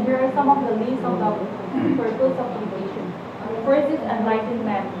activities, and here are some of the lists of the purpose of education. First is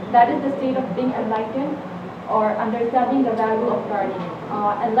enlightenment. That is the state of being enlightened or understanding the value of learning.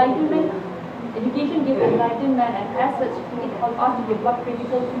 Enlightenment, education gives enlightenment, and as such, it helps us to develop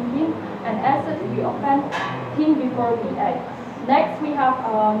critical thinking, and as such, we often think before we act. Next, we have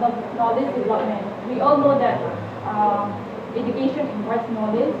knowledge development. We all know that education imparts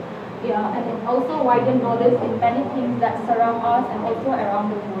knowledge, and it also widens knowledge in many things that surround us and also around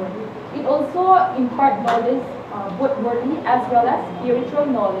the world. It also imparts knowledge, both worldly as well as spiritual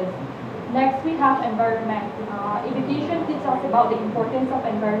knowledge. Next, we have environment. Education teaches us about the importance of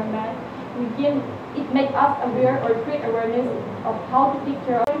environment. It makes us aware or create awareness of how to take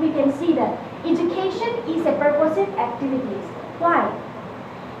care of. We can see that education is a purposive activities. Why?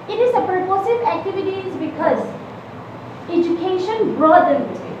 It is a purposive activities because education broadened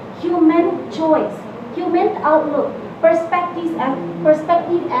human choice, human outlook, perspective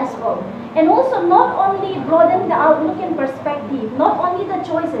as well. And also not only broaden the outlook and perspective, not only the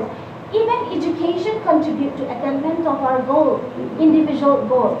choices, even education contribute to attainment of our goal, individual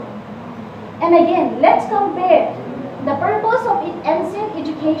goal. And again, let's compare the purpose of ancient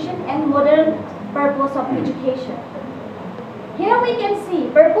education and modern purpose of education. Here we can see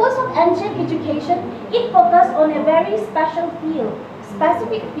purpose of ancient education, it focused on a very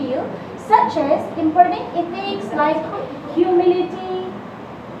specific field, such as imparting ethics like humility,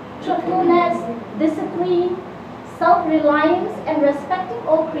 truthfulness, discipline, self-reliance, and respecting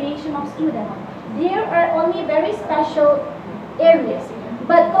all creation of students. There are only very special areas.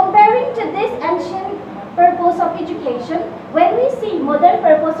 But comparing to this ancient purpose of education, when we see modern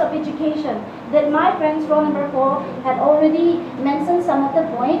purpose of education, that my friends roll number 4 had already mentioned some of the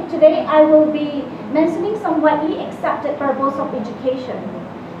point. Today I will be mentioning some widely accepted purpose of education.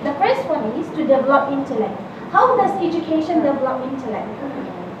 The first one is to develop intellect. How does education develop intellect?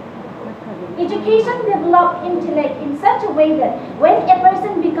 Education develops intellect in such a way that when a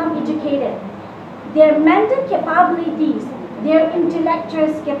person becomes educated, their mental capabilities, their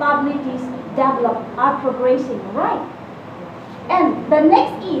intellectual capabilities develop, are progressing, right? And the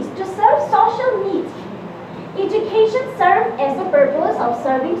next is to serve social needs. Education serves as a purpose of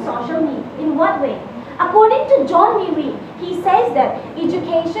serving social needs. In what way? According to John Dewey, he says that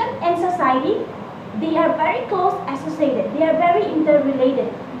education and society, they are very close associated. They are very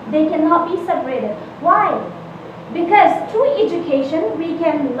interrelated. They cannot be separated. Why? Because through education, we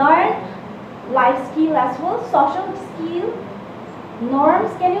can learn life skill as well, social skill,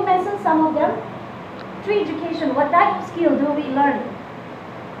 norms. Can you mention some of them? Through education, what type of skill do we learn?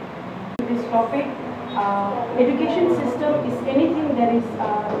 This topic, education system is anything that is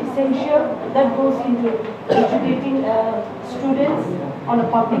essential that goes into educating students on a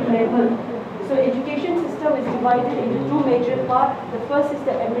public level. So education system system is divided into two major parts. The first is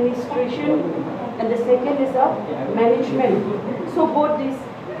the administration and the second is the management. So both this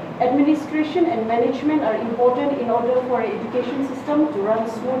administration and management are important in order for an education system to run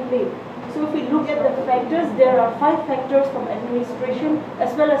smoothly. So if we look at the factors, there are 5 factors from administration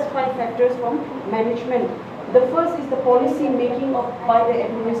as well as 5 factors from management. The first is the policy making by the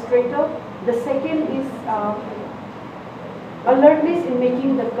administrator. The second is alertness in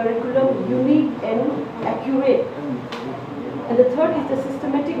making the curriculum unique and accurate. And the third is the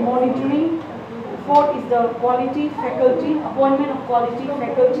systematic monitoring. Fourth is the quality faculty, appointment of quality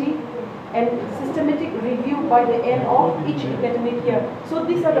faculty, and systematic review by the end of each academic year. So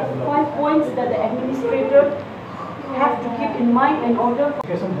these are the 5 points that the administrator have to keep in mind in order.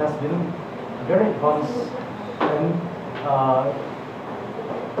 Education has been very advanced, and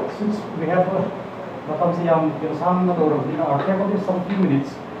since we have our faculty some few minutes,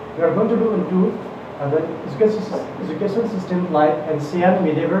 we are going to do into the education system like ancient,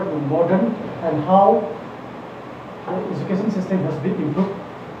 medieval, modern, and how the education system has been improved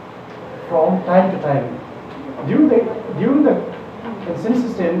from time to time. During the ancient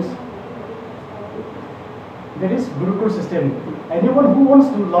systems, there is Gurukul system. Anyone who wants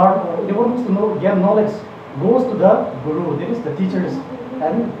to learn, or anyone who wants to gain knowledge, goes to the Guru. There is the teachers,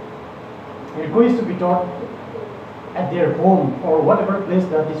 and it goes to be taught at their home or whatever place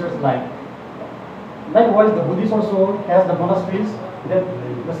the teachers like. Likewise, the Buddhists also has the monasteries that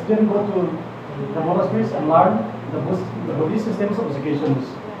the students go to the monasteries and learn the Buddhist systems of education.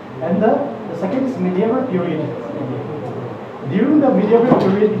 And the second is medieval period. During the medieval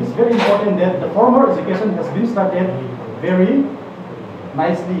period, it is very important that the formal education has been started very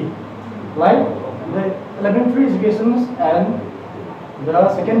nicely, like the elementary educations and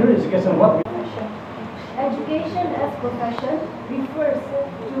the secondary education. Education as profession refers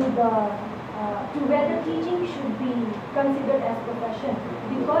to whether teaching should be considered as profession,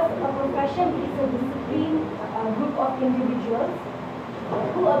 because a profession is a disciplined group of individuals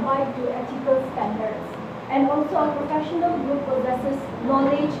who abide to ethical standards, and also a professional group possesses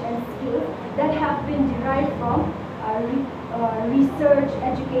knowledge and skills that have been derived from research,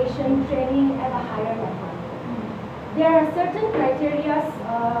 education, training at a higher level. There are certain criteria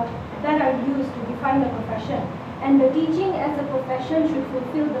that are used to define a profession, and the teaching as a profession should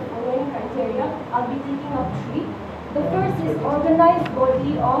fulfill the following criteria. I'll be taking up 3. The first is organized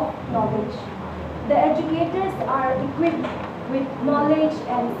body of knowledge. The educators are equipped with knowledge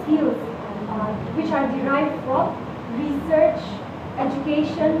and skills which are derived from research,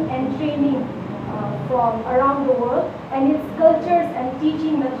 education, and training from around the world, and its cultures and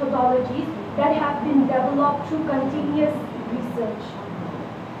teaching methodologies that have been developed through continuous research.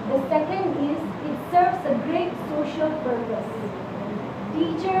 The second is it serves a great social purpose.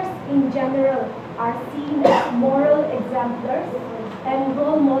 Teachers in general are seen as moral exemplars and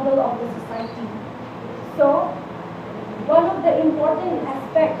role model of the society. So, one of the important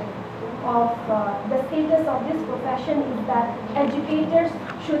aspects of the status of this profession is that educators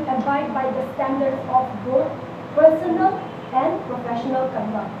should abide by the standards of both personal and professional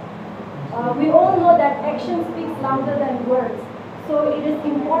conduct. We all know that action speaks louder than words. So it is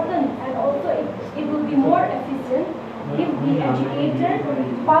important, and also it will be more efficient if the educator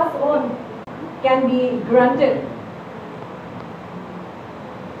pass on Can be granted.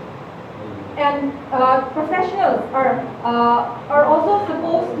 And professionals are also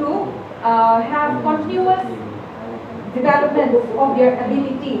supposed to have continuous development of their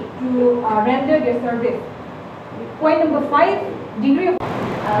ability to render their service. Point number 5, degree of.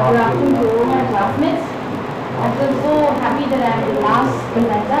 Good afternoon to all my classmates. I feel so happy that I'm the last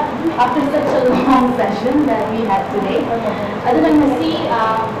presenter after such a long session that we had today. Other than see,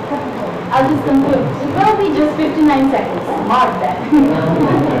 I'll just conclude. It will be just 59 seconds. Mark that.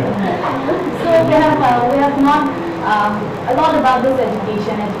 So we have not a lot about this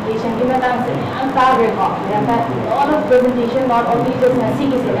education. Given I'm fabric of. We have had a lot of presentation, not only just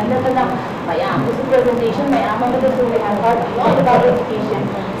CKC, and then this presentation, we have heard a lot about education.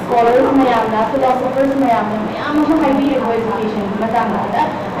 Scholars, philosophers, highly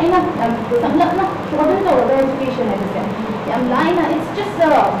education. It's just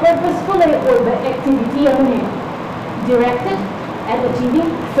a purposeful activity directed at achieving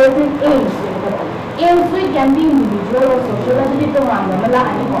certain aims. Aims can be individual or social, education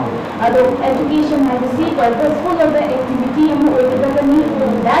has a purposeful activity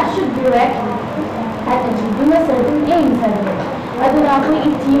that should direct at achieving a certain aims.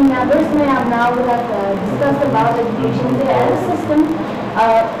 Team members may have now discussed about education as a system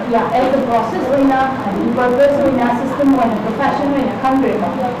yeah, as a process winner, purpose winner, system winner, profession winner, country.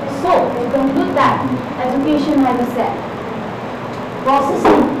 So to conclude that, education has a set.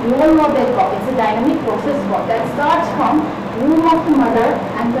 Processing, you all know that it's a dynamic process that starts from womb of the mother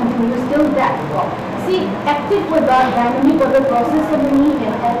and continues till death. See, active with the dynamic or the process of the need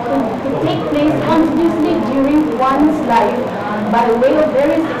to take place continuously during one's life by way of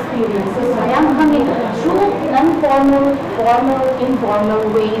various experiences. I am coming through non-formal, formal, informal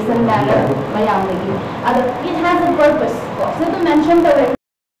ways and manner. It has a purpose. So to mention the